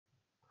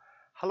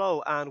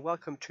Hello and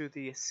welcome to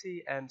the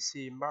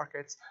CMC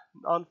Markets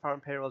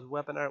non-farm payrolls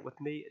webinar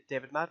with me,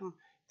 David Madden.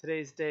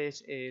 Today's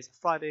date is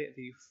Friday,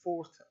 the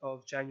 4th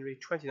of January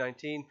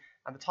 2019,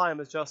 and the time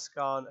has just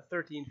gone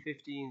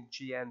 13:15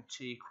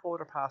 GMT,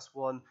 quarter past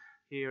 1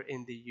 here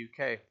in the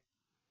UK.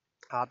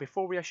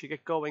 Before we actually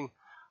get going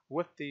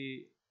with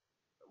the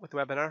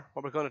webinar,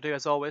 what we're going to do,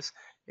 as always,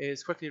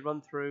 is quickly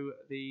run through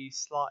the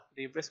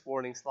risk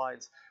warning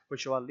slides,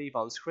 which I'll leave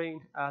on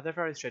screen. They're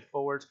very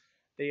straightforward.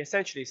 They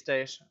essentially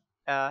state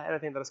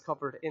anything that is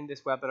covered in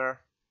this webinar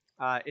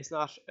is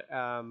not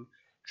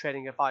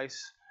trading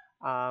advice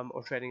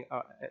or trading.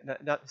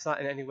 It's not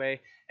in any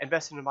way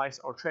investing advice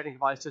or trading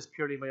advice. Just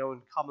purely my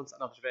own comments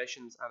and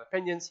observations and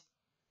opinions,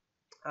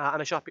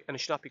 and it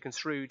should not be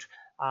construed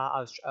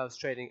as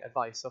trading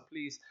advice. So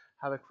please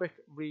have a quick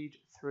read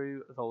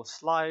through those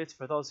slides.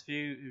 For those of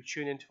you who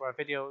tune into our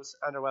videos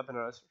and our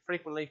webinars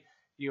frequently,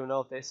 you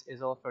know this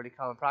is all fairly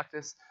common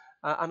practice.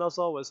 And as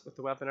always with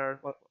the webinar,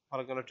 what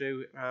I'm going to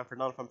do for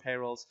non-farm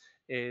payrolls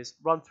is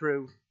run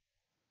through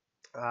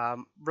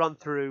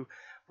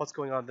what's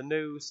going on in the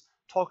news,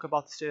 talk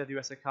about the state of the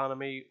US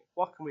economy,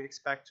 what can we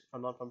expect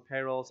from non-farm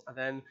payrolls, and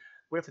then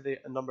wait for the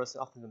numbers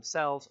often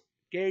themselves,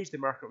 gauge the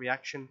market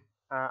reaction,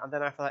 and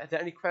then after that, if there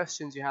are any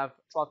questions you have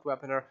throughout the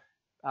webinar,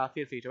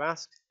 feel free to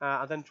ask.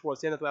 And then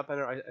towards the end of the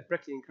webinar, I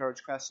particularly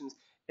encourage questions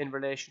in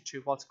relation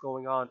to what's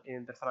going on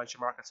in the financial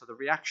markets, so the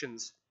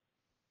reactions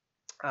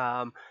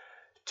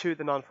to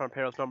the non-farm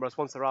payrolls numbers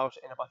once they're out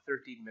in about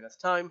 13 minutes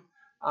time.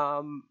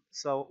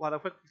 So what I'll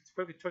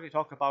quickly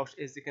talk about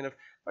is the kind of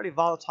very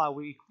volatile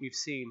week we've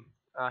seen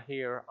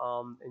here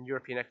in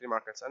European equity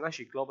markets and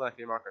actually global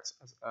equity markets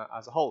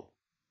as a whole.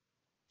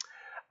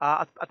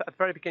 At the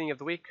very beginning of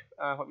the week,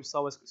 what we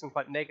saw was some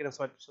quite negative,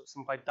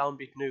 some quite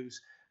downbeat news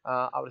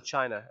out of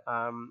China.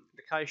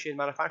 The Caixin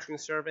manufacturing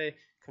survey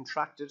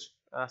contracted,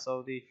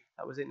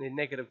 that was in a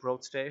negative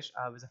growth state.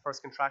 It was the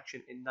first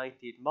contraction in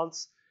 98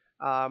 months.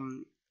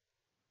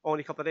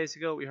 Only a couple of days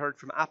ago, we heard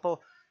from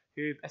Apple,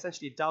 who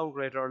essentially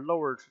downgraded or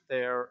lowered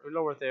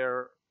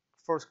their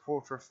first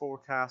quarter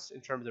forecast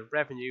in terms of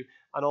revenue,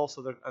 and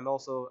also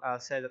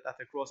said that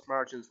their gross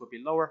margins would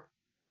be lower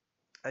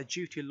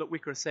due to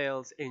weaker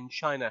sales in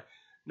China.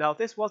 Now,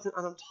 this wasn't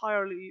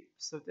entirely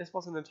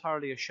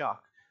a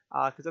shock,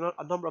 because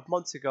a number of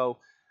months ago,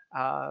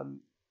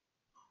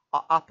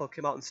 Apple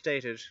came out and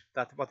stated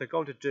that what they're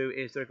going to do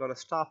is they're going to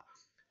stop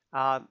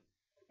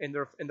in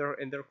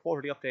their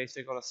quarterly updates.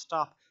 They're going to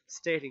stop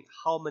stating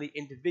how many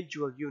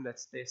individual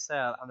units they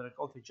sell, and they're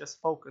going to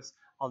just focus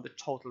on the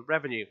total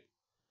revenue.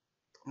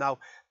 Now,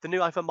 the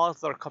new iPhone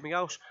models that are coming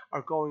out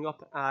are going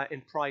up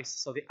in price,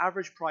 so the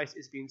average price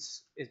is being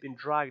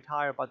dragged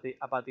higher by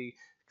the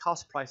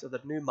cost price of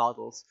the new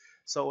models.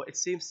 So it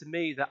seems to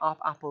me that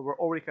Apple were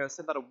already kind of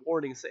sent out a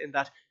warning saying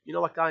that, you know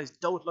what, guys,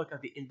 don't look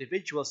at the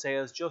individual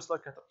sales, just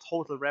look at the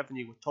total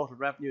revenue. With total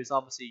revenue is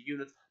obviously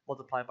units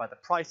multiplied by the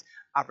price.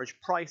 Average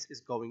price is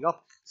going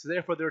up, so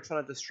therefore they're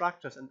trying to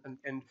distract us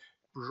and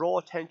draw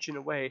attention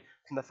away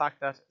from the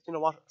fact that, you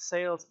know what,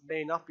 sales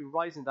may not be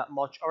rising that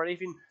much, or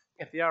even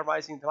if they are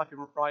rising, they might be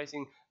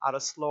rising at a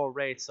slower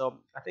rate. So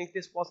I think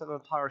this wasn't an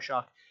entire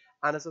shock,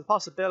 and there's a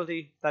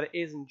possibility that it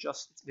isn't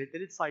just, they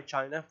did cite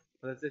China,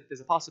 but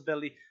there's a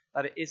possibility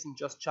that it isn't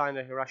just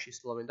China who are actually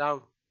slowing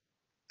down,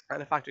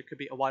 and in fact it could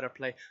be a wider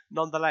play.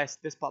 Nonetheless,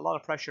 this put a lot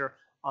of pressure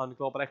on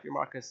global equity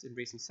markets in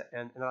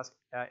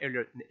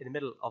earlier in the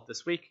middle of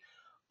this week.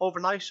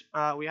 Overnight,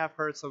 we have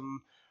heard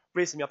some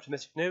reasonably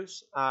optimistic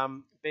news.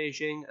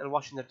 Beijing and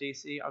Washington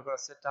DC are going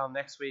to sit down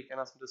next week and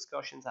have some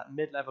discussions at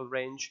mid-level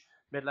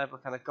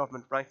kind of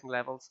government ranking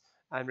levels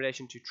in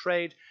relation to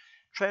trade.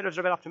 Traders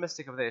are a bit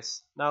optimistic of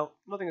this. Now,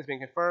 nothing has been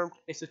confirmed.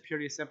 It's just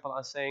purely as simple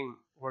as saying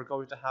we're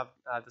going to have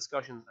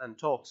discussions and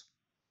talks.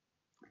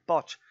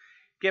 But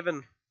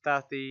given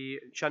that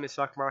the Chinese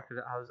stock market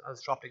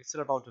has dropped a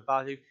considerable amount of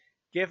value,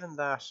 given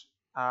that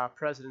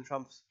President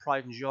Trump's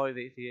pride and joy,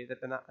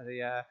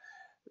 the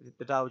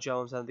Dow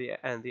Jones and the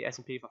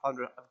S&P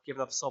 500 have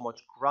given up so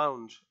much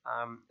ground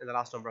in the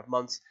last number of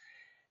months,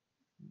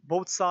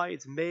 both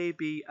sides may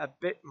be a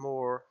bit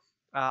more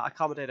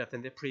accommodative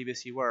than they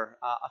previously were.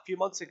 A few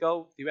months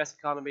ago, the US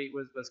economy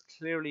was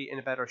clearly in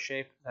a better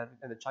shape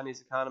than the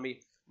Chinese economy.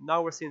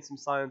 Now we're seeing some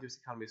signs the US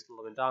economy is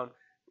slowing down.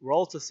 We're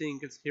also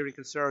hearing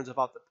concerns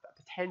about the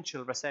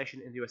potential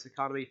recession in the US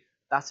economy.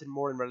 That's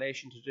more in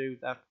relation to do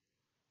that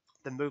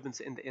the movements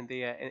in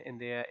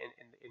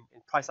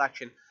price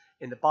action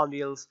in the bond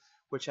yields,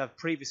 which have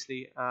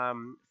previously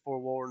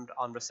forewarned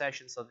on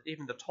recession. So that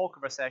even the talk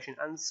of recession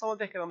and some of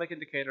the economic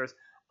indicators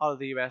out of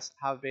the US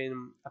have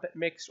been a bit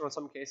mixed, or in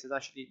some cases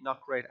actually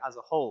not great as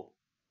a whole.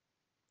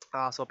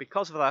 So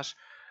because of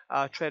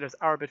that, traders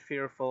are a bit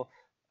fearful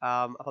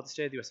about the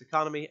state of the US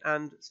economy,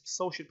 and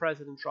social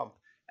President Trump,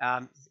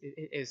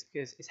 his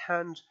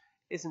hand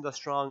isn't as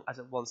strong as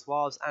it once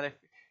was, and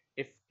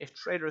if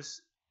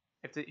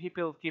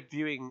people keep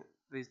viewing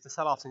the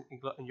sell-offs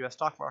in US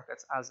stock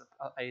markets as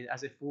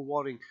a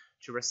forewarning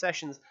to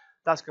recessions,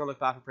 that's going to look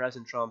bad for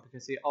President Trump,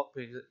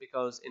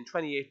 because in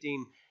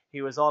 2018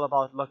 He was all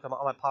about, look,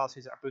 my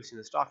policies are boosting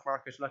the stock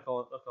market, look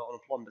how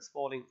unemployment is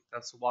falling,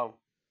 and so on.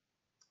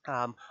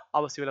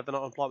 Obviously, we'll have the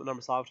unemployment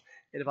numbers out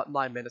in about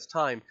 9 minutes'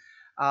 time.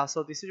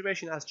 So the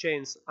situation has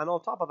changed, and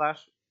on top of that,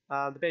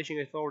 the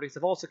Beijing authorities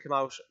have also come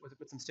out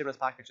with some stimulus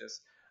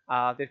packages.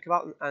 They've come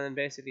out and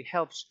basically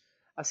helped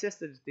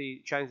assisted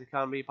the Chinese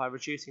economy by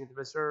reducing the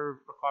reserve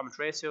requirement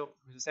ratio,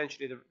 which is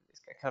essentially kind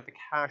of the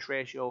cash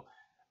ratio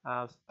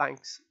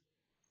banks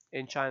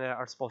in China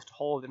are supposed to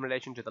hold in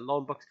relation to the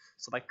loan books.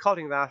 So by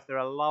cutting that, they're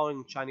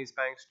allowing Chinese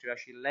banks to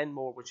actually lend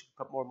more, which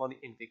will put more money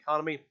into the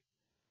economy.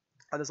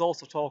 And there's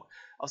also talk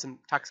of some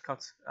tax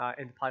cuts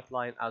in the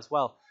pipeline as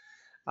well.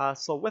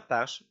 So with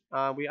that,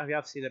 we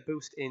have seen a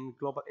boost in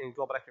global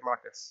equity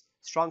markets.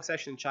 Strong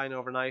session in China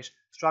overnight,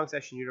 strong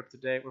session in Europe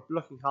today. We're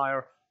looking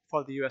higher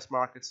for the US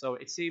market. So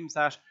it seems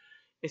that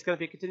it's going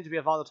to continue to be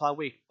a volatile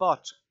week.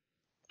 But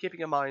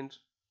keeping in mind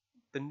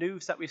the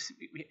news that we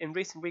in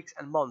recent weeks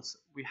and months,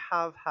 we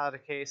have had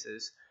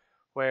cases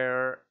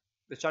where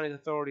the Chinese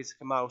authorities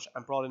come out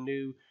and brought in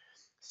new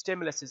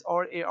stimuluses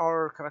or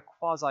kind of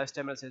quasi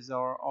stimuluses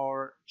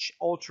or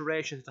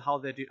alterations to how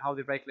they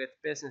regulate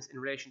business in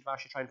relation to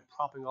actually trying to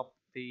propping up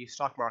the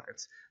stock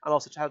markets and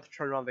also to help to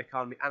turn around the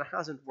economy, and it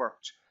hasn't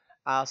worked.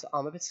 So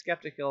I'm a bit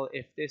skeptical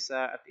if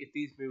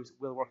these moves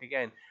will work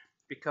again,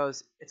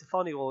 because it's a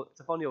funny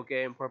old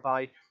game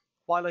whereby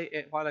while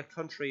a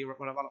country,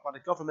 while a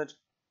government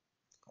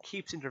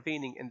keeps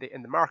intervening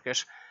in the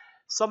market,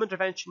 some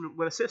intervention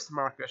will assist the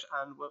market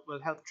and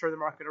will help turn the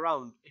market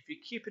around. If you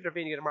keep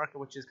intervening in a market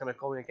which is kind of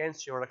going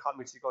against you, or an economy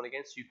which is going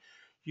against you,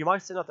 you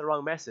might send out the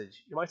wrong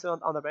message. You might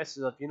send out the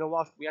message of, you know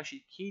what, we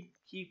actually keep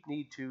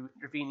need to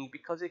intervening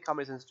because the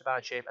economy is in such a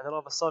bad shape, and then all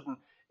of a sudden,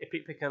 if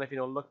people kind of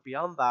look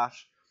beyond that,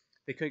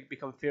 they could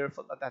become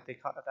fearful that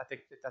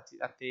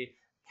they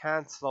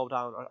can't slow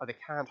down, or they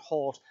can't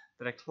halt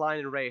the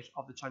declining rate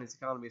of the Chinese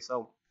economy.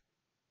 So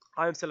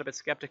I am still a bit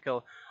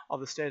skeptical of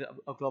the state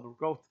of global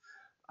growth,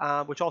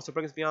 which also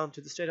brings me on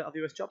to the state of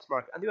the US jobs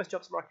market. And the US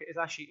jobs market is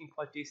actually in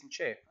quite decent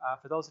shape.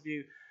 For those of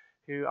you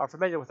who are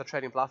familiar with the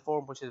trading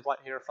platform, which is right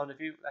here in front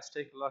of you, let's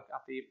take a look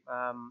at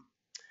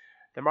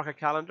the market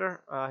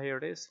calendar. Here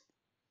it is.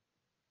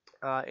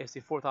 It's the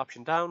fourth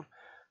option down.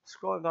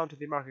 Scrolling down to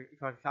the market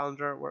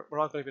calendar, we're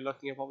not going to be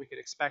looking at what we can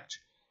expect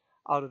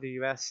out of the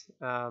US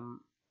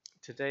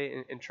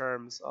today in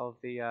terms of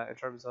the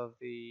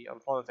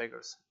unemployment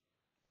figures.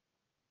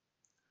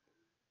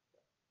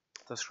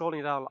 So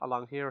scrolling down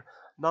along here,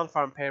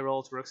 non-farm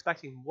payrolls, we're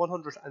expecting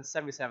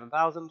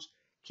 177,000.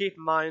 Keep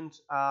in mind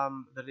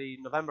that the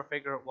November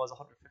figure was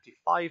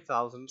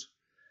 155,000.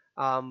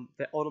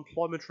 The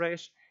unemployment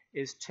rate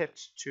is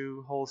tipped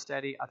to hold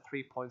steady at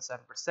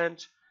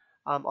 3.7%.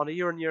 On a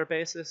year-on-year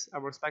basis,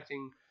 we're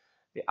expecting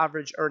the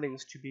average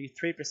earnings to be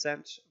 3%,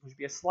 which would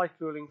be a slight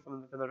cooling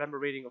from the November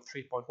reading of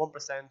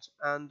 3.1%.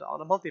 And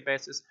on a monthly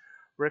basis,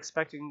 we're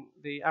expecting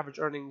the average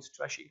earnings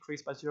to actually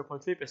increase by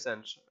 0.3%,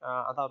 and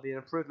that'll be an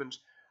improvement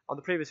on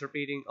the previous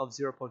reading of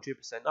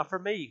 0.2%. Now, for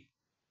me,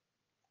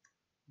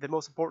 the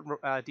most important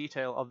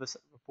detail of this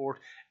report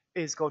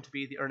is going to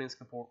be the earnings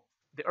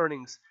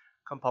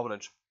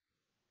component.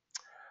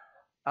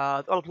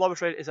 The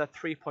unemployment rate is at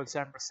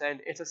 3.7%.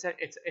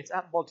 It's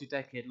at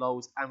multi-decade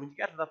lows, and when you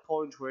get to that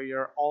point where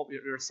you're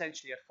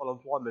essentially at full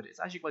employment, it's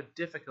actually quite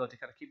difficult to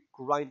kind of keep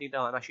grinding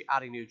down and actually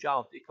adding new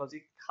jobs, because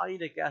it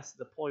kind of gets to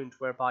the point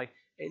whereby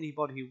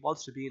anybody who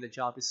wants to be in a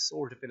job is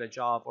sort of in a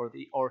job, or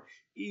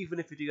even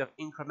if you do have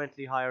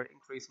incrementally higher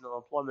increase in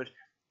unemployment,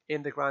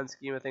 in the grand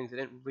scheme of things, it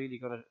ain't really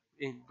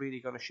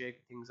gonna shake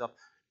things up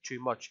too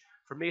much.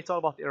 For me, it's all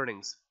about the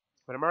earnings.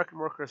 When American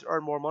workers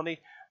earn more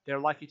money, they're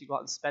likely to go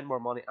out and spend more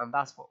money, and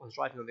that's what was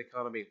driving on the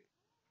economy.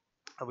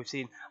 And we've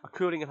seen a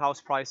cooling in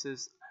house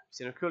prices. We've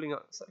seen a cooling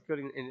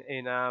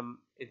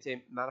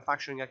in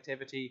manufacturing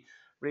activity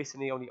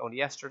recently, only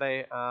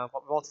yesterday.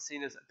 What we've also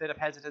seen is a bit of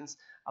hesitance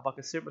about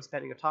consumer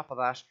spending. On top of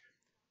that,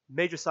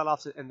 major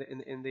sell-offs on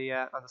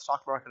the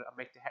stock market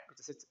make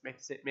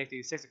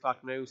the 6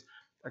 o'clock news,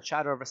 and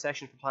chatter of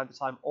recession from time to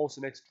time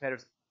also makes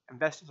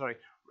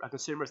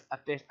consumers a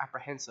bit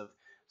apprehensive.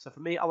 So for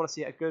me, I want to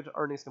see a good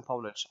earnings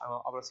component. I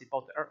want to see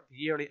both the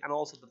yearly and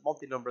also the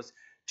monthly numbers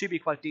to be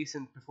quite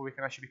decent before we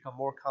can actually become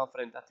more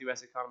confident that the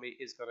US economy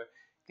is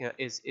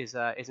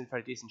in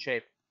very decent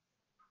shape.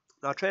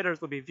 Now, traders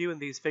will be viewing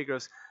these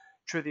figures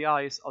through the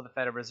eyes of the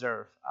Federal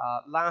Reserve.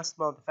 Last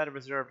month, the Federal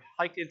Reserve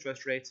hiked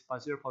interest rates by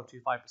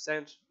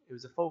 0.25%. It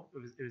was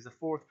the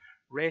fourth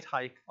rate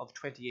hike of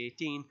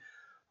 2018.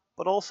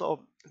 But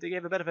also, they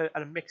gave a bit of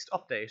a mixed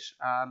update.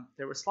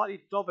 They were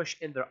slightly dovish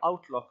in their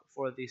outlook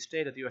for the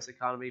state of the US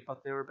economy,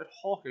 but they were a bit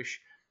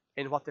hawkish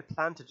in what they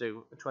plan to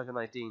do in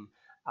 2019.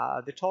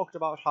 They talked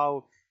about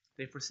how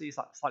they foresee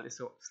slightly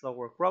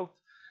slower growth,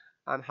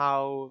 and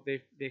how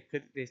they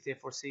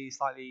foresee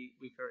slightly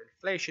weaker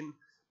inflation.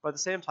 But at the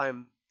same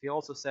time, they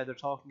also said they're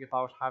talking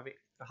about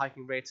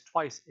hiking rates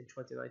twice in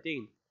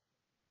 2019.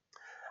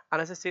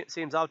 And as it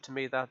seems out to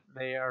me that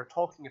they are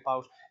talking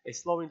about a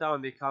slowing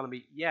down the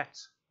economy, yet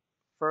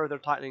further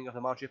tightening of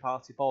the monetary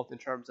policy, both in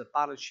terms of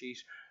balance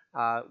sheet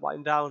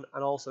wind down,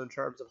 and also in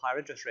terms of higher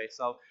interest rates.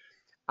 So,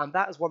 and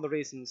that is one of the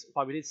reasons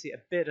why we did see a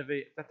bit of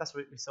that's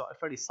why we saw a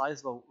fairly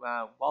sizable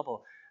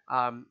wobble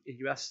in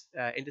US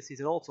indices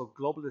and also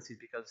global indices,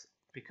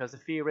 because the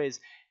fear is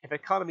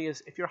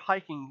if you're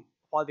hiking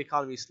while the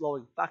economy is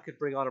slowing, that could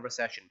bring on a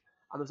recession.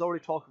 And there's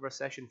already talk of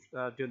recession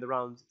doing the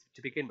rounds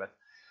to begin with.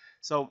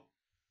 So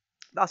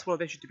that's one of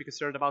the issues to be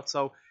concerned about.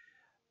 So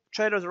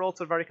traders are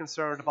also very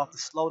concerned about the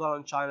slowdown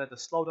in China, the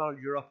slowdown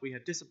in Europe. We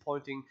had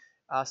disappointing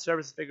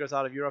service figures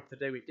out of Europe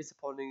today. We had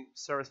disappointing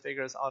service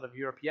figures out of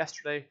Europe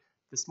yesterday.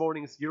 This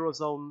morning's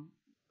Eurozone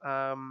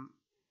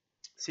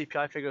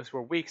CPI figures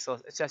were weak, so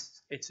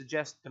it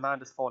suggests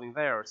demand is falling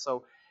there.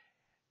 So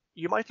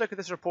you might look at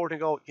this report and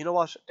go, you know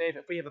what, Dave,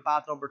 if we have a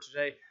bad number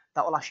today,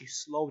 that will actually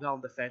slow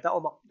down the Fed. That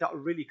will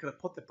really kind of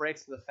put the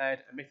brakes on the Fed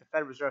and make the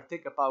Federal Reserve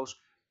think about,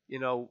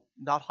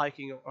 not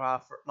hiking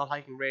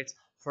rates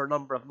for a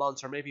number of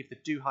months, or maybe if they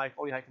do hike,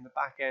 only hike in the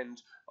back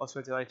end of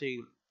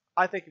 2019.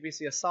 I think if we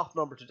see a soft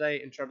number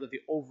today in terms of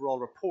the overall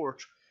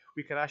report,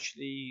 we can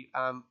actually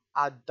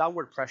add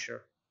downward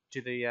pressure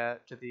to the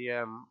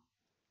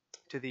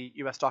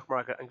U.S. stock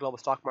market and global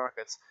stock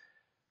markets,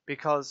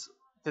 because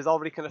there's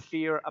already kind of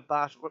fear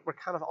about, we're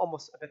kind of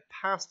almost a bit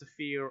past the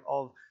fear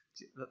of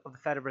the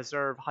Federal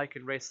Reserve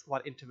hiking rates while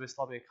into a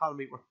slowing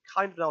economy. We're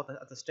kind of now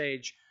at the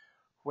stage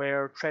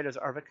where traders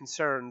are a bit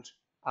concerned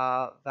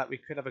that we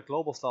could have a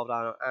global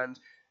slowdown. And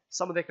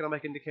some of the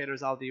economic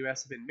indicators out of the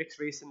US have been mixed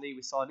recently.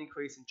 We saw an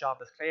increase in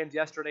jobless claims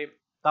yesterday.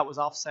 That was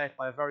offset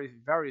by a very,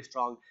 very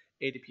strong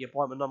ADP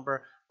employment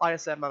number.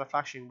 ISM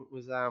manufacturing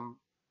was a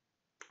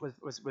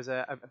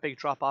big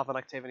drop off in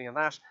activity on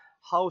that.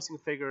 Housing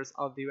figures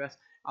of the US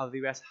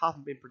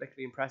haven't been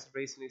particularly impressive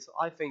recently. So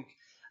I think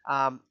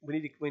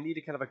we need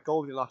a kind of a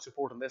Goldilocks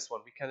report on this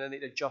one. We kind of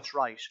need it just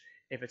right.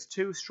 If it's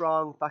too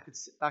strong, that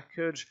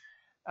could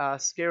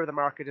scare the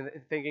market in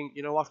thinking,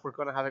 you know what, we're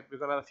going to have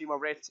a few more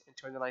rates in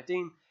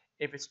 2019.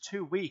 If it's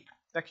too weak,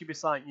 that could be a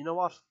sign, you know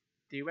what,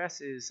 the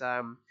US is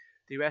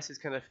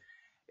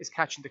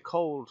catching the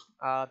cold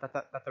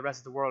that the rest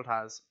of the world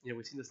has.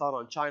 We've seen the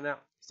slowdown in China,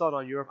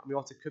 slowdown in Europe, and we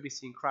also could be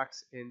seeing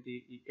cracks in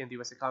the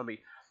US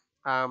economy.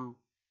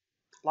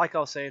 Like I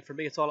was saying, for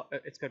me, it's going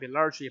to be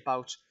largely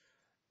about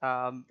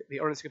the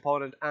earnings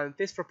component, and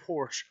this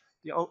report,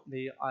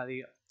 the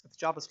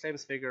jobless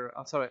claims figure.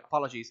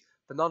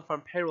 The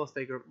non-farm payrolls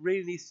figure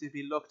really needs to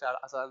be looked at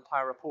as an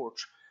entire report.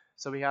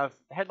 So we have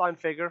the headline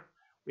figure,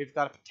 we've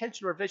got a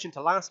potential revision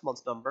to last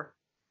month's number,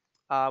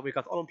 we've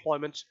got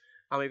unemployment,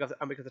 and we've got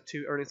the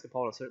two earnings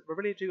components. So we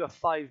really do have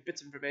 5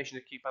 bits of information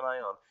to keep an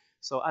eye on.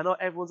 So I know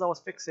everyone's always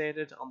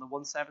fixated on the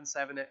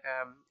 177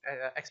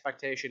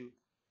 expectation,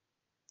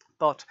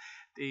 but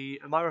in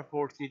my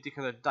report, you need to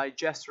kind of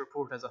digest the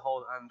report as a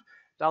whole. And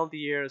down the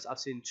years, I've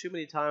seen too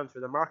many times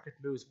where the market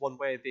moves one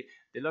way.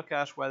 They look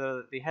at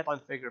whether the headline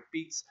figure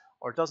beats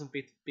or doesn't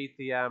beat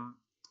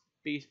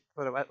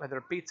whether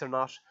it beats or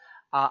not,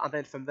 and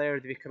then from there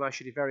they can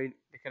actually they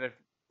kind of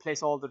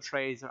place all the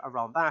trades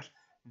around that.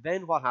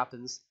 Then what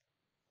happens?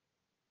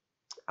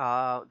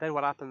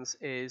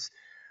 Is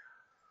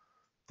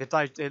they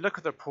look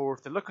at the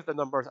report, they look at the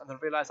numbers, and they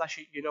realize,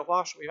 actually, you know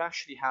what, we've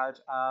actually had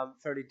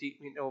fairly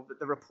deep,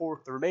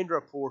 the remainder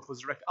report was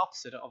the direct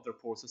opposite of the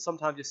report. So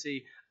sometimes you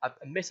see a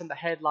miss on the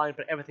headline,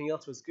 but everything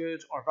else was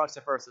good, or vice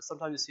versa.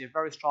 Sometimes you see a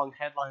very strong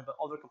headline, but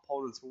other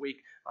components were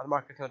weak, and the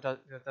market kind of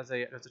does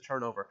a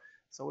turnover.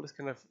 So we'll just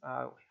kind of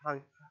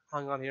hang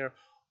on here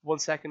 1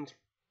 second.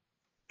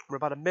 We're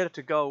about a minute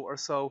to go or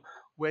so,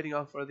 waiting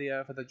on for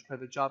the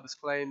jobless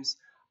claims.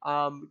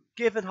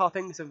 Given how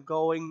things are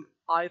going,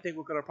 I think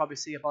we're going to probably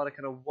see about a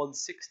kind of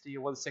 160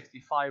 or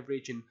 165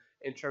 region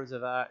in terms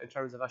of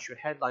actual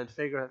headline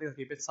figure. I think it'll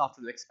be a bit softer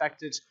than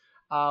expected.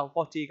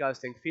 What do you guys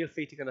think? Feel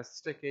free to kind of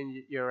stick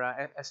in your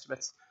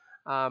estimates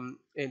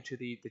into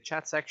the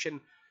chat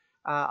section.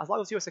 As long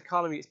as the US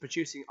economy is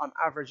producing on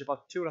average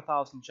about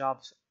 200,000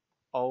 jobs.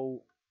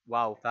 Oh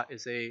wow, that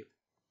is a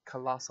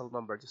colossal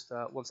number. Just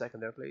 1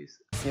 second there, please.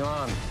 You're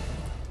on.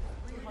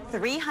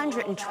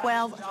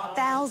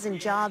 312,000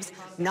 jobs.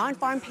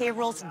 Non-farm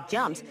payrolls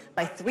jumped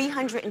by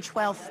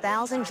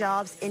 312,000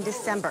 jobs in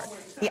December.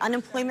 The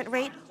unemployment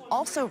rate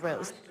also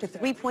rose to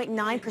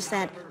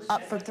 3.9%,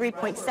 up from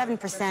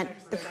 3.7%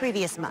 the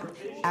previous month.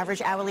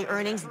 Average hourly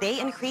earnings,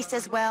 they increased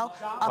as well,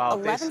 up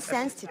 11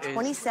 cents to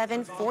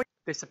 27.40.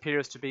 This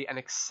appears to be an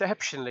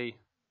exceptionally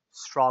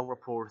strong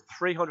report.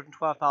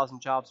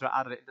 312,000 jobs were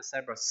added in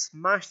December,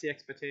 smashed the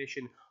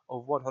expectation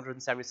of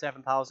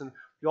 177,000.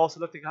 We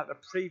also looked at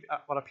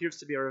what appears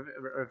to be a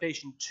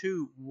revision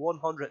to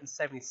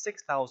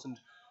 176,000,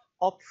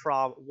 up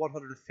from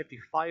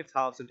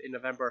 155,000 in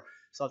November.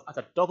 So that's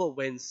a double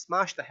win,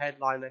 smashed the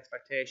headline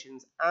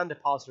expectations and a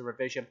positive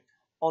revision.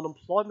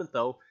 Unemployment,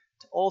 though,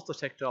 also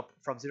ticked up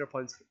from ticked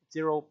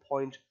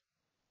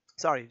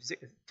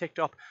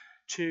up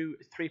to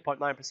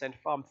 3.9%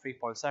 from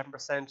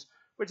 3.7%.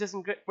 Which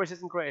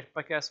isn't great,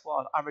 but guess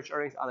what? Average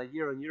earnings on a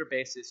year-on-year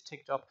basis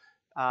ticked up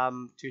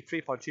to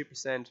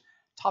 3.2%,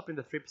 topping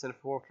the 3%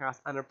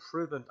 forecast, and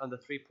improvement on the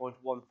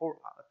 3.14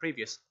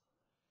 previous.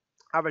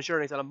 Average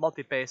earnings on a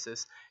monthly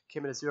basis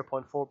came in at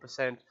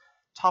 0.4%,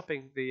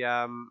 topping the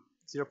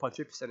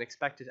 0.3%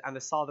 expected, and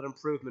a solid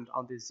improvement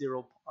on the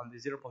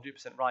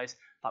 0.2% rise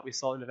that we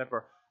saw in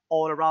November.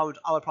 All around,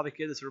 I would probably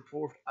give this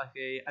report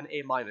an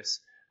A minus.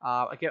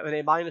 Again, an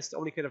A minus. The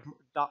only kind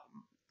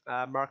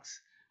of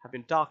marks have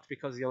been docked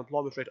because the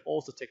unemployment rate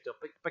also ticked up.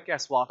 But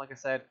guess what? Like I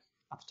said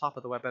at the top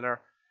of the webinar,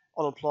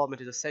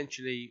 unemployment is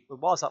essentially, it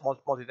was at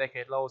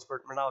multi-decade lows.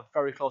 We're now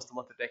very close to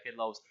multi-decade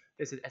lows.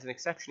 This is an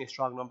exceptionally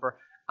strong number,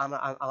 and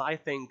I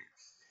think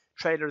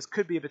traders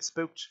could be a bit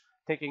spooked,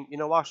 thinking, you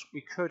know what,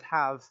 we could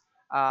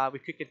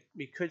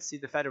see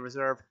the Federal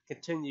Reserve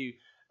continue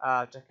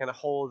to kind of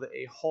hold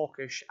a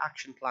hawkish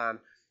action plan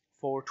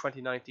for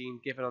 2019,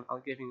 given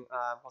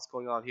what's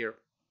going on here.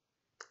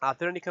 Are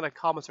there any kind of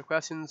comments or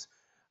questions?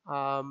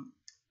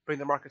 Bring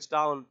the markets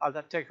down. I'll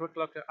take a quick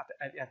look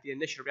at the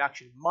initial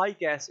reaction. My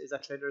guess is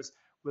that traders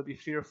will be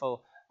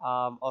fearful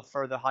of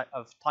further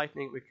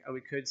tightening, and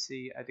we could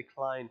see a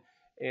decline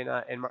in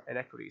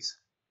equities.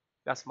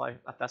 That's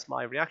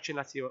my reaction.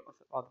 Let's see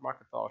what the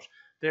market thought.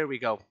 There we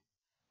go.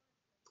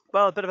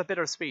 Well, a bit of a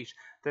bittersweet.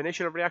 The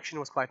initial reaction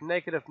was quite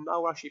negative.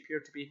 Now we actually appear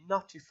to be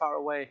not too far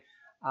away.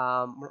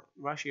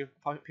 We actually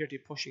appear to be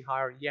pushing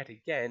higher yet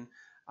again.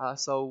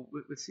 So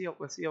we'll see how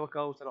it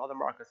goes in other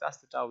markets. That's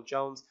the Dow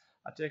Jones.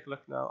 I'll take a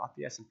look now at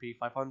the S&P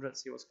 500,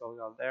 see what's going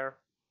on there.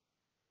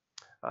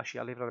 Actually,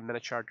 I'll leave it on a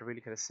minute chart to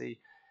really kind of see.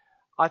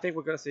 I think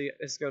we're going to see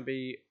this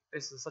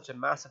is such a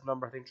massive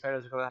number. I think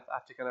traders are going to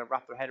have to kind of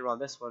wrap their head around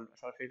this one,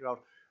 trying to figure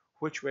out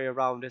which way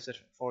around is it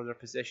for their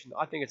position.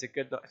 I think it's a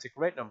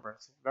great number.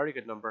 It's a very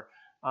good number.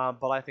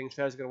 But I think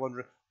traders are going to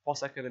wonder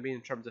what's that going to mean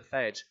in terms of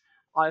Fed.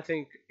 I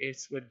think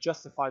it would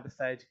justify the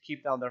Fed to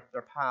keep down their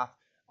path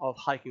of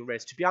hiking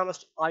rates. To be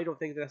honest, I don't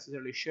think they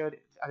necessarily should.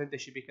 I think they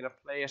should be kind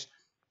of play it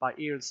by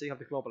ear and see how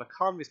the global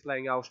economy is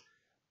playing out.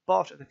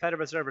 But if the Federal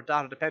Reserve are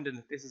data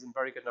dependent, this is in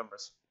very good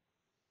numbers.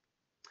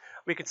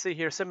 We can see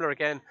here, similar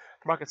again,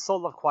 the market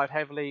sold off quite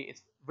heavily.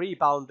 It's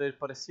rebounded,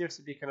 but it seems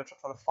to be kind of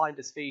trying to find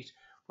its feet.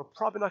 We're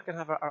probably not going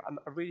to have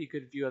a really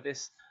good view of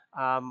this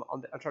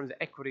in terms of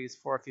equities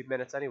for a few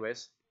minutes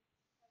anyways.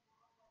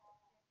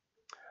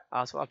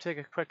 So I'll take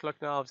a quick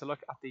look now to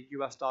look at the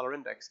US dollar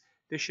index.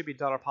 This should be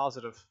dollar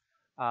positive.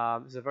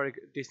 This is a very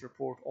decent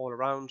report all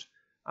around.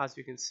 As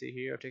we can see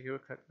here, take a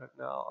quick look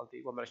now on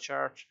the 1 minute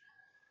chart.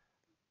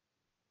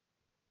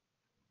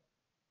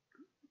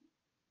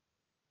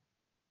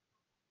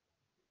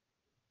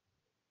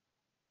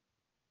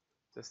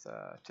 Just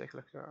take a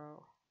look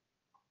now.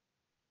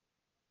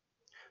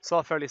 So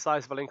a fairly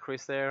sizable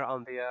increase there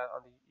on the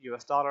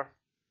US dollar.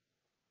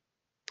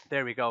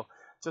 There we go.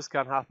 Just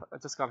gone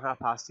half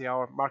past the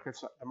hour.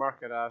 The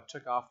market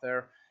took off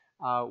there,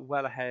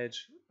 well ahead.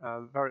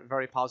 Very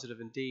very positive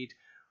indeed.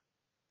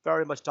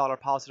 Very much dollar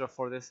positive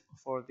for this in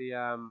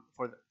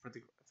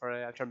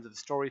terms of the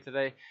story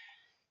today.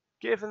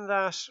 Given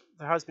that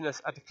there has been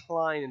a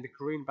decline in the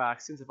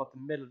greenback since about the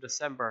middle of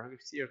December, we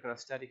see a kind of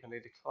steady kind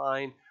of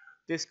decline.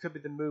 This could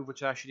be the move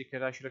which actually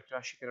could look to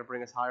actually kind of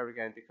bring us higher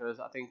again, because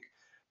I think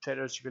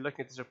traders should be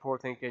looking at this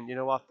report thinking, you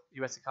know what, the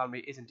U.S. economy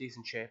is in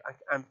decent shape,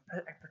 and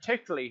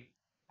particularly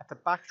at the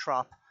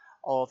backdrop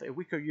of a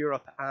weaker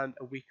Europe and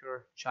a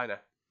weaker China.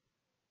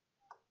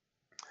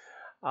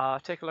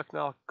 Take a look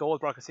now at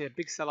gold market. See a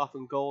big sell-off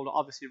in gold.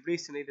 Obviously,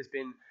 recently there's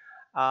been,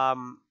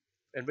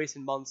 in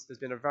recent months, there's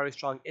been a very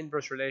strong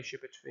inverse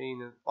relationship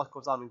between what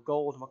goes on in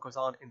gold and what goes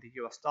on in the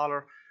US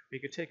dollar. We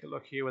could take a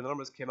look here when the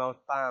numbers came out,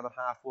 bam, at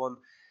half one.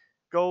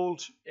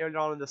 Gold, earlier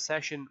on in the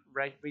session,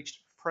 reached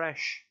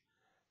fresh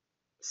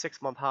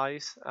 6-month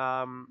highs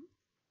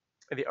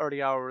in the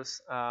early hours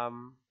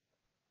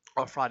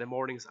of Friday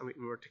mornings, and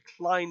we were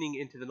declining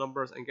into the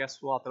numbers, and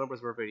guess what? The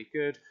numbers were very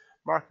good.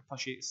 Market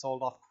actually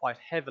sold off quite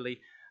heavily.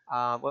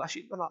 Well,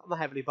 actually, not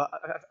heavily, but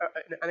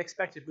an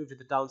unexpected move to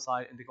the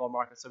downside in the gold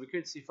market. So we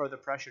could see further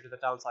pressure to the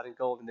downside in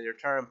gold in the near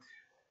term.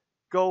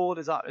 Gold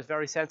is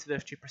very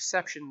sensitive to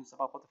perceptions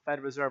about what the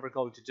Federal Reserve are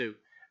going to do.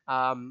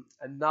 And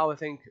now I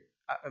think,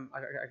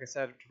 like I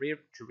said,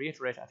 to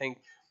reiterate, I think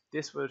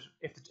this would,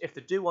 if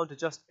they do want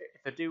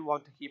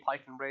to keep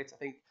hiking rates, I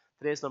think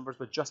today's numbers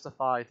would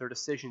justify their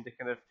decision to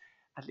kind of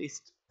at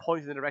least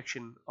point in the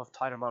direction of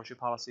tighter monetary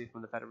policy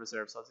from the Federal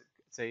Reserve. So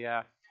it's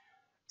a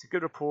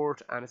good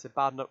report, and it's a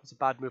bad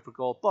move for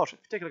gold. But if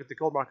you take a look at the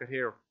gold market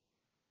here,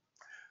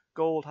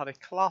 gold had a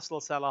colossal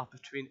sell-off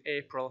between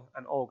April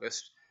and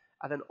August,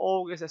 and then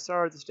August, I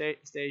started the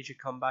stage to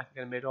come back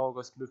again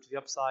mid-August, move to the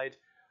upside,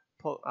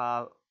 put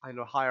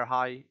higher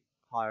high,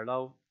 higher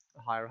low,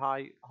 higher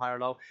high, higher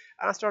low,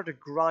 and I started to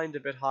grind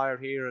a bit higher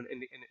here in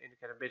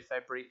kind of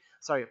mid-February.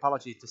 Sorry,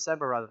 apologies,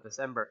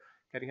 December.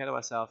 Getting ahead of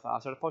myself. I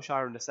started to push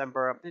higher in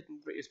December.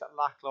 Didn't really expect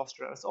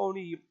lackluster. It's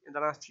only in the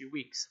last few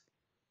weeks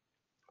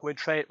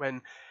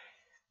when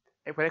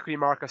equity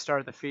markets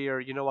started to fear,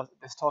 you know what,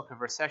 this talk of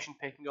recession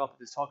picking up,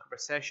 this talk of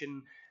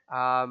recession.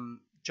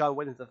 John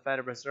Williams, the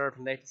Federal Reserve,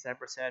 in late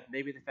December said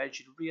maybe the Fed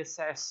should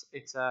reassess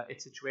its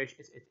situation,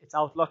 its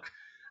outlook,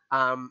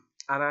 and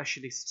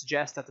actually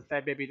suggest that the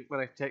Fed maybe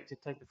going to take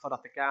the foot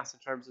off the gas in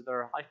terms of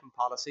their hiking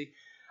policy.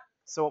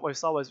 So what we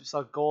saw was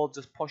gold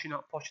just pushing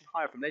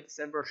higher from late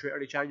December through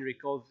early January.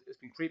 Gold has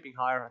been creeping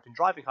higher, has been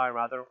driving higher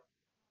rather.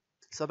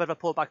 So a bit of a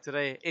pullback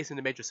today isn't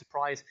a major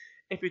surprise.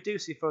 If we do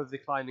see further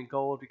decline in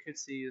gold, we could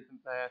see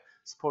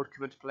support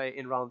come into play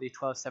in around the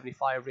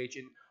 1275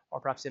 region, or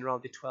perhaps in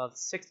around the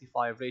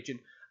 1265 region.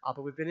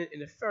 But we've been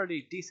in a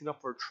fairly decent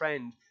upward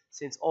trend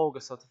since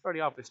August, so it's a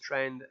fairly obvious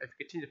trend. If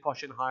we continue to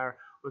push in higher,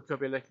 we could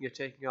be looking at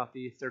taking out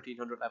the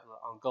 1300 level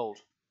on gold.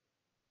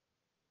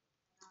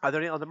 Are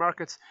there any other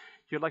markets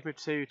you'd like me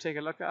to take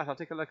a look at? I'll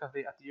take a look at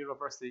the euro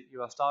versus the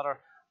US dollar.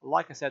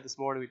 Like I said this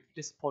morning, with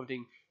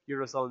disappointing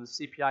eurozone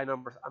CPI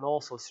numbers and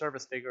also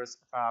service figures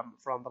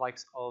from the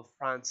likes of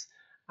France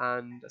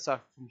and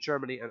from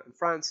Germany and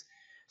France.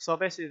 So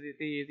basically,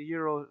 the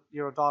euro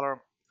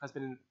dollar has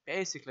been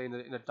basically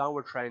in a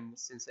downward trend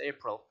since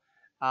April.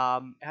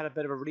 It had a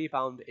bit of a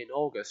rebound in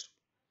August,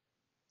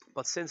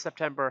 but since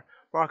September,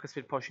 market's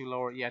been pushing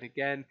lower yet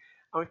again.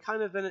 And we've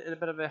kind of been in a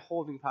bit of a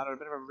holding pattern, a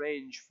bit of a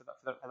range for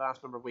the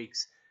last number of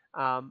weeks.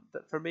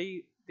 For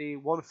me, the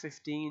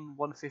 115,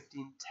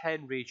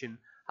 115.10 region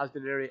has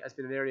been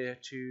an area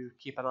to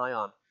keep an eye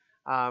on.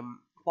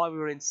 While we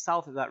were in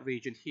south of that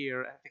region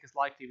here, I think it's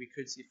likely we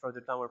could see further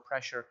downward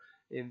pressure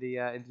in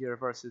the euro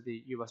versus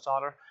the US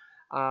dollar.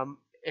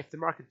 If the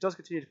market does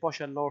continue to push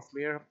on lower from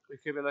here, we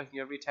could be looking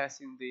at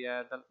retesting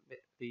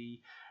the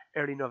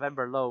early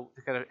November low,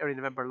 the kind of early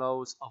November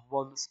lows of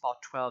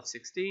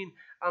 1.1216,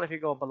 and if you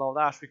go below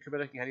that, we could be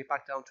looking at heading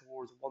back down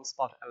towards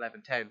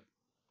 1.1110.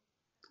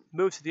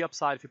 Move to the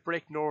upside. If you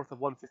break north of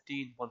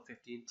 115,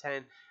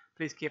 115.10,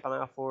 please keep an eye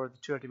out for the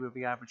 200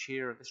 moving average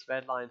here, this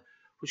red line,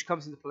 which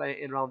comes into play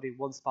in around the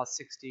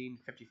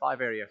 1.1655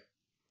 area.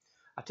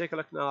 I'll take a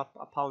look now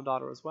at pound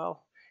dollar as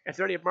well. If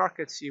there are any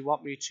markets you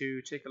want me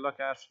to take a look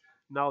at,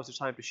 now is the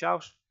time to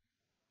shout.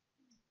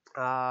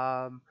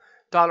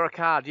 Dollar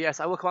CAD, yes,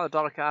 I will come on the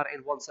dollar CAD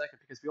in 1 second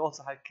because we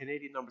also had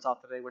Canadian numbers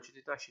out today, which I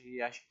didn't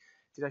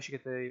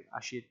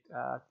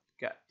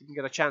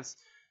get a chance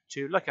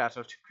to look at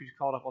or to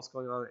call up what's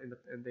going on in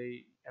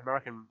the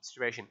American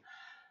situation.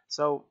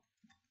 So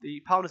the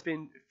pound has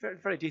been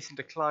very decent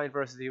decline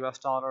versus the US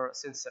dollar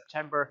since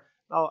September.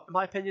 Now, in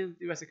my opinion,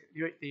 the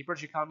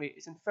British economy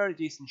is in fairly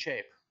decent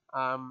shape.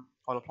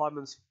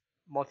 Unemployment's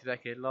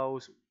multi-decade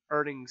lows,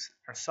 earnings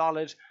are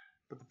solid,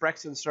 but the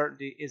Brexit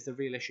uncertainty is the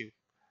real issue.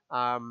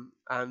 And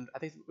I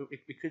think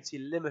we could see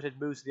limited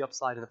moves to the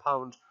upside in the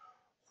pound,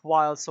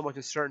 while so much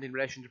uncertainty in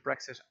relation to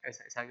Brexit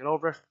is hanging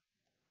over it.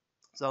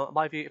 So in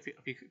my view, if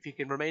you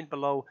can remain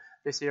below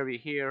this area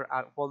here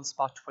at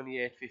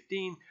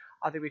 1.2815,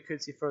 I think we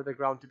could see further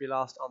ground to be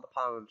lost on the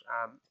pound.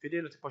 If you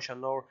do look to push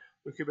on lower,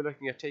 we could be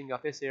looking at taking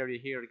out this area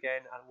here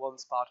again at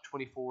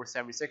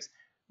 1.2476.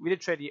 We did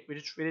trade it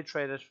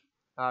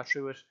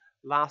through it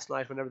last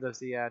night whenever there's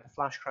the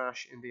flash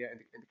crash in the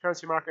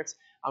currency markets,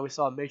 and we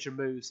saw major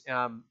moves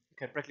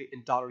particularly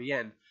in dollar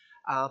yen.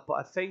 But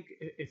I think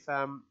if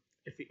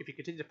you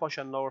continue to push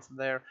on lower from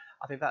there,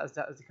 I think that is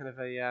the kind of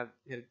a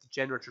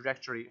general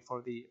trajectory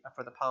for the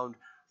pound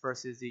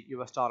versus the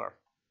US dollar.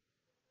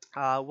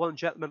 One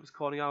gentleman was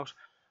calling out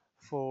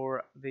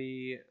for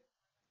the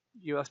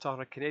US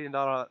dollar, Canadian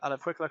dollar. I'll have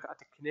a quick look at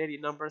the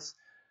Canadian numbers.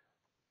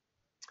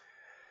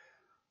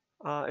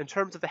 In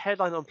terms of the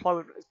headline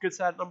unemployment, good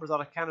set of numbers out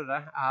of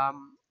Canada.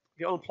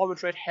 The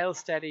unemployment rate held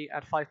steady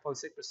at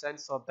 5.6%,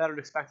 so better than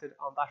expected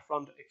on that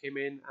front. It came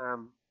in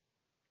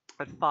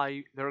at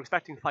 5. They were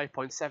expecting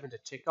 5.7 to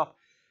tick up.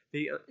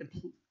 The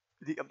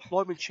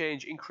employment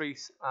change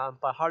increase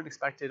by higher than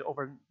expected.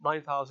 Over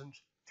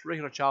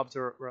 9,300 jobs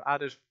were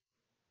added.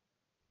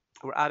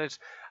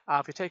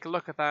 If you take a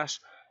look at that,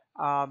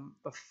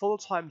 the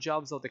full-time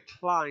jobs though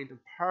declined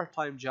and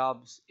part-time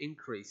jobs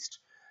increased.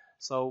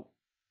 So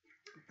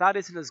that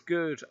isn't as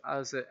good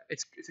as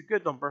it's a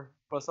good number,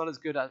 but it's not as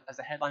good as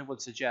the headline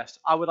would suggest.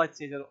 I would like to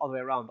see it all the way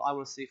around. I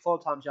want to see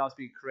full-time jobs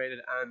being created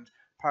and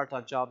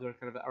part-time jobs are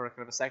kind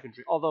of a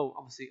secondary. Although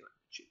obviously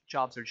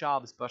jobs are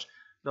jobs, but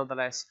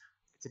nonetheless,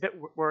 it's a bit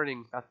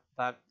worrying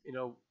that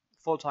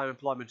full-time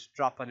employment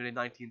dropped by nearly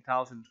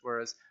 19,000,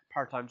 whereas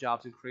part-time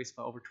jobs increased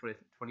by over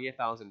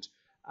 28,000.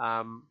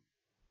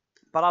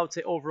 But I would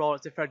say overall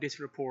it's a fairly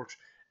decent report.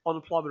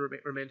 Unemployment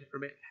remained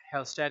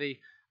held steady.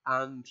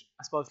 And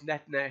I suppose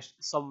net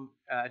some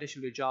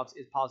additional new jobs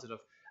is positive.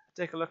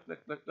 Take a look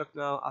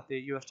now at the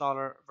US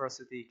dollar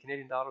versus the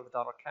Canadian dollar, the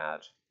dollar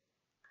CAD.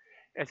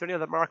 If there are any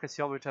other markets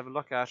you want me to have a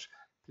look at,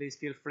 please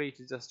feel free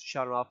to just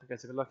shout them out,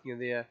 because if you're looking in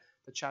the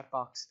chat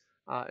box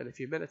in a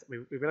few minutes, we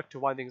will look to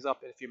wind things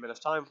up in a few minutes'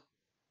 time.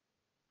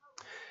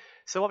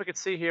 So what we could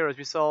see here is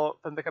we saw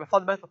from the kind of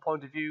fundamental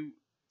point of view,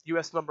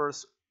 US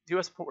numbers. The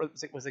US report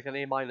was like an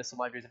A- in my view. It's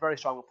a very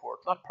strong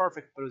report. Not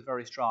perfect, but it was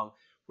very strong.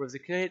 Whereas the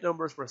Canadian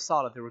numbers were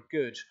solid, they were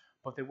good,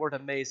 but they weren't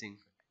amazing.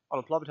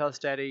 Unemployment held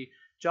steady,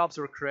 jobs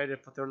were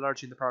created, but they were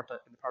largely in the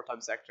part-time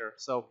sector.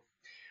 So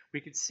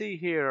we could see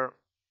here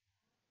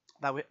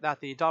that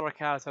the dollar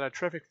CAD has had a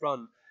terrific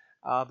run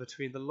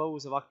between the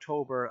lows of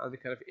October and the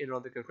kind of in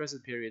around the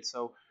Christmas period.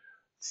 So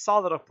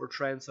solid upward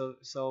trend. So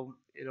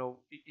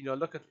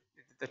look at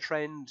the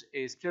trend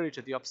is clearly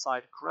to the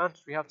upside.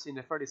 Granted, we have seen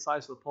a fairly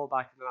sizable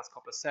pullback in the last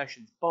couple of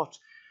sessions, but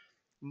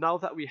now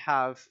that we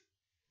have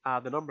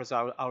the numbers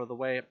out of the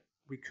way,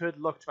 we could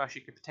look to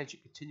actually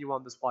potentially continue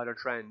on this wider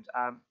trend.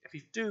 If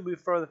we do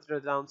move further to the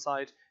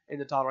downside in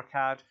the dollar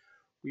CAD,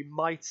 we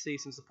might see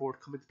some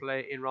support come into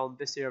play in around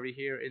this area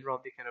here, in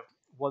around the kind of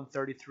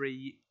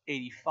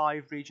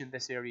 133.85 region,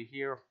 this area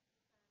here.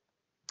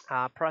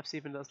 Perhaps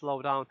even as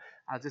low down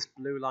as this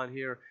blue line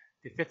here,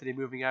 the 50-day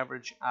moving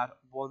average at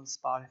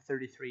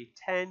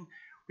 1.3310.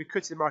 We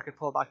could see the market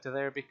pull back to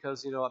there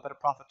because, a bit of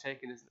profit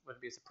taking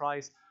wouldn't be a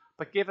surprise.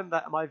 But given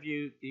that, in my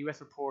view, the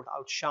US report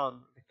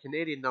outshone the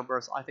Canadian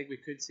numbers, I think we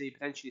could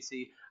potentially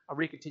see a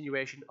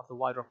recontinuation of the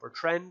wider upward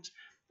trend,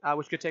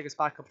 which could take us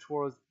back up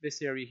towards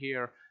this area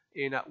here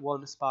in at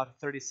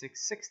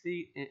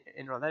 1.3660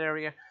 in around that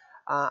area.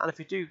 And if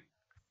we do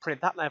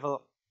print that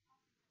level,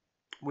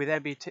 we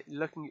then be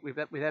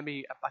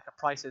back at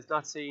prices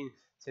not seen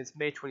since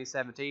May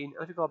 2017.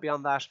 And if we go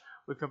beyond that,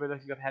 we could be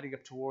looking at heading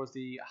up towards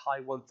the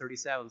high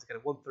 137s, kind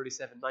of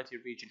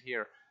 137.90 region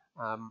here.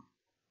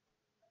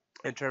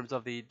 In terms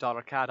of the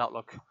dollar CAD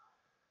outlook,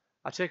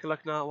 I'll take a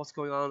look now at what's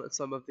going on in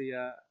some of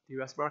the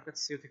US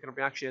markets, see what the kind of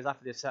reaction is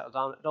after they've settled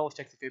down. It always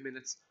takes a few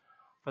minutes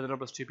for the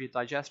numbers to be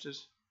digested.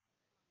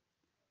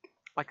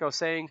 Like I was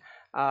saying,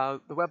 the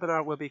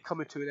webinar will be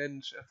coming to an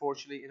end,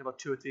 unfortunately, in about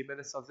 2 or 3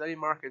 minutes. So if there's any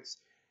markets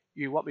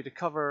you want me to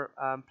cover,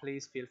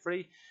 please feel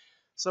free.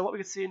 So what we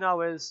can see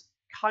now is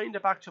kind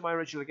of back to my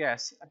original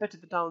guess, a bit to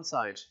the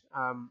downside.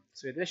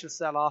 So the initial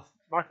sell-off,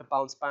 market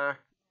bounce back,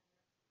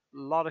 a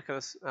lot of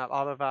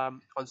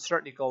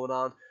uncertainty going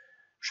on.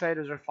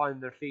 Traders are finding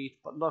their feet,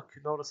 but look,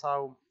 notice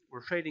how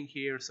we're trading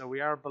here. So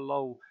we are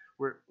below.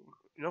 We're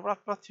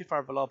not too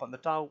far below, but in the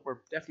Dow we're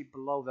definitely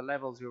below the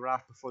levels we were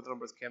at before the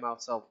numbers came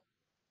out. So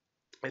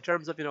in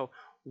terms of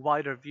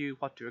wider view,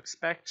 what to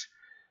expect,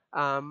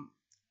 the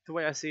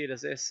way I see it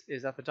is this: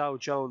 is that the Dow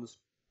Jones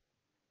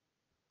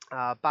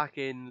back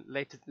in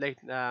late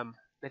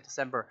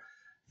December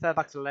fell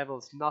back to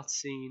levels not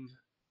seen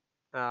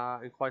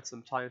in quite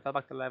some time. Fell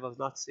back to levels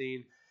not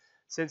seen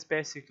since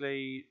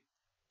basically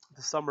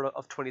the summer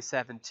of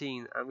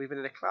 2017, and we've been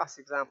in a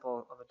classic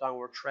example of a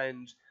downward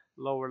trend,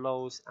 lower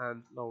lows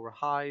and lower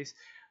highs.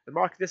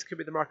 This could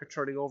be the market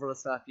turning over on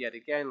itself yet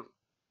again.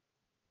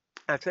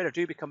 And traders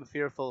do become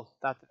fearful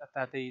that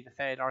the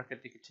Fed are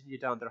going to continue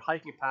down their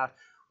hiking path.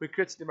 We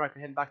could see the market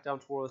heading back down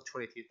towards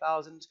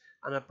 22,000,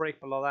 and a break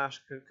below that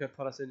could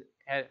put us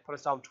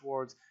down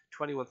towards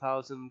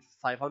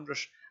 21,500.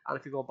 And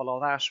if we go below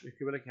that, we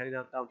could be looking heading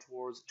down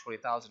towards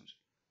 20,000.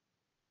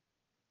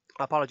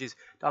 Apologies,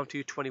 down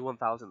to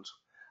 21,000.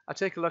 I'll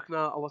take a look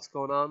now at what's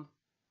going on.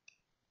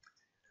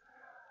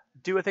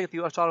 Do I think the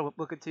US dollar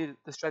will continue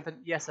to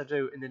strengthen? Yes, I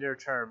do in the near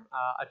term.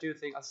 I do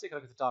think, I'll take a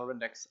look at the dollar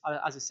index.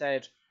 As I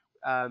said,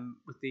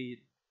 with the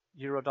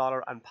euro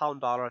dollar and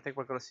pound dollar, I think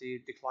we're going to see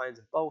declines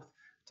in both.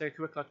 Take a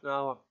quick look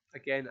now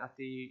again at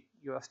the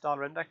US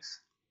dollar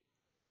index.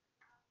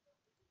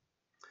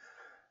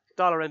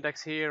 Dollar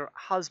index here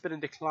has been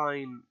in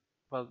decline.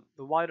 Well,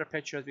 the wider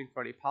picture has been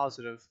fairly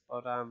positive,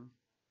 but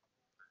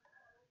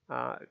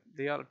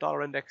the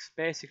dollar index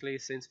basically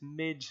since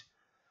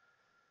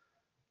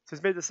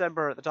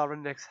mid-December, the dollar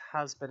index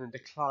has been in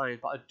decline.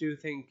 But I do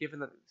think, given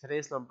that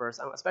today's numbers,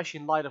 and especially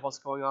in light of what's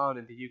going on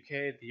in the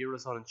UK, the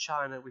Eurozone, and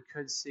China, we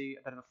could see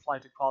a bit of a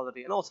flight to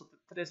quality. And also,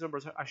 today's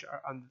numbers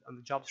on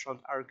the jobs front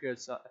are good.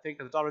 So I think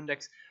at the dollar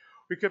index,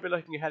 we could be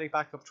looking at heading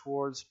back up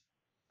towards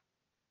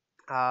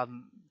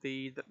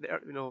we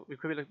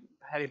could be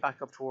heading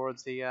back up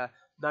towards the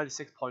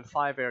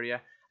 96.5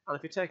 area. And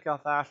if you take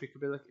off that, we could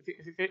be looking,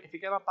 if you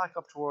get back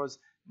up towards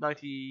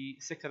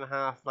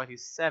 96.5,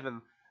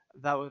 97.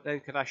 That then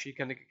could actually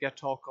kind of get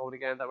talk going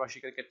again. That we're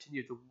actually going to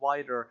continue the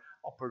wider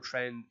upward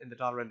trend in the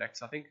dollar index.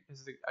 So I think this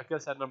is a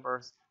good set of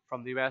numbers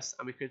from the US,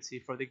 and we could see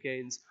further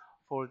gains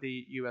for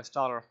the US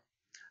dollar.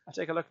 I'll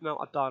take a look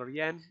now at dollar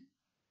yen.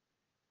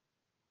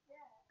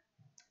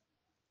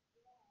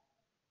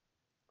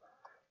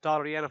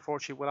 Dollar yen,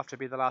 unfortunately, will have to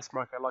be the last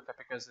market I look at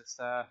because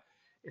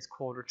it's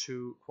quarter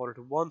to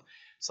one.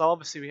 So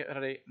obviously we had a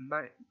bit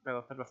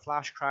of a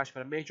flash crash,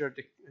 but a major,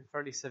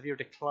 fairly severe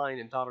decline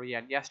in dollar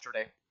yen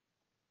yesterday.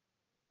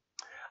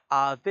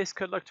 This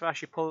could look to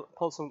actually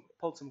pull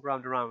some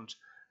ground around,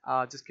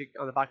 just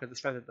on the back of the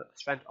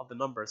strength of the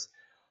numbers.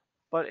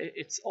 But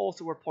it's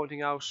also worth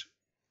pointing out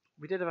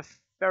we did have a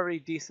very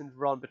decent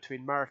run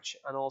between March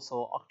and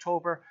also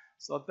October,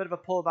 so a bit of a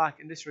pullback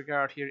in this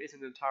regard here isn't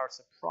an entire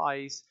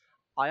surprise.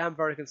 I am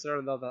very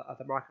concerned though that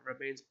the market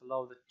remains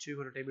below the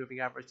 200-day moving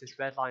average, this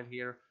red line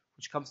here,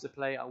 which comes to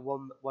play at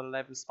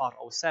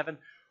 111.07.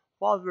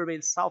 While we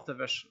remain south of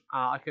it,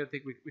 I could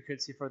think we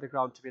could see further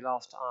ground to be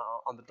lost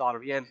on the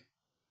dollar yen.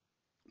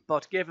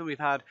 But given we've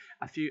had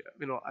a few,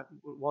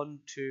 1,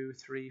 2,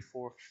 3,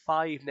 4,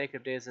 5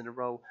 negative days in a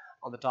row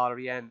on the dollar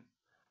yen,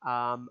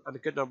 and the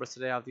good numbers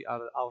today out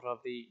of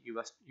the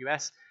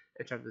US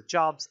in terms of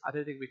jobs, I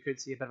do think we could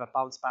see a bit of a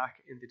bounce back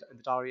in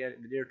the dollar yen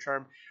in the near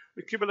term.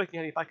 We could be looking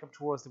heading back up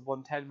towards the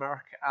 110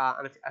 mark,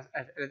 and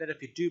then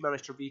if you do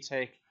manage to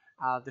retake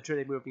the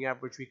 2-day moving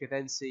average, we could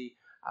then see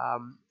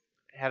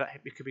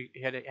it could be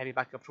heading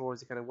back up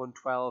towards the kind of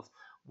 112,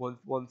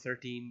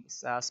 113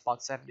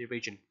 spot 70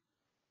 region.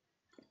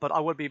 But I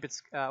would be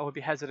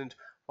hesitant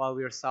while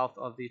we are south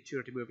of the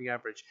 200 moving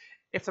average.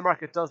 If the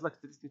market does look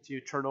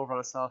to turn over on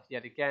itself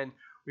yet again,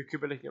 we could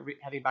be looking at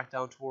heading back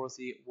down towards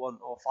the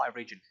 105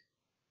 region.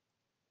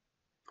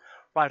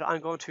 Right,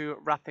 I'm going to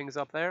wrap things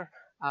up there.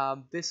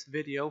 This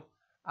video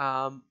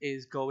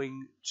is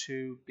going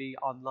to be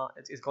online.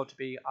 It's going to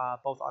be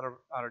both on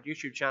our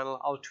YouTube channel.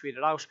 I'll tweet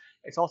it out.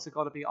 It's also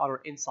going to be on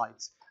our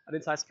insights. And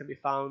insights can be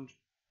found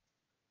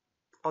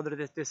under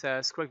this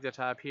squiggly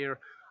tab here.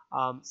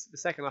 The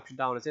second option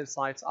down is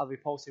insights. I'll be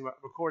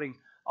recording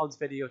on this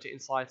video to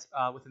insights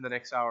within the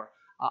next hour.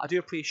 I do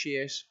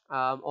appreciate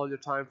all your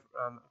time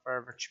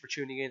for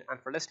tuning in and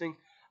for listening.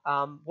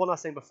 One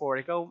last thing before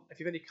I go, if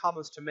you have any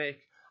comments to make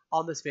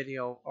on this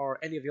video or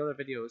any of the other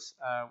videos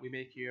we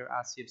make here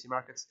at CMC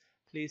Markets,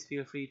 please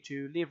feel free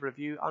to leave a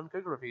review on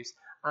Google Reviews.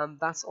 And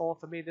that's all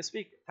for me this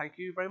week. Thank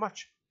you very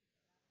much.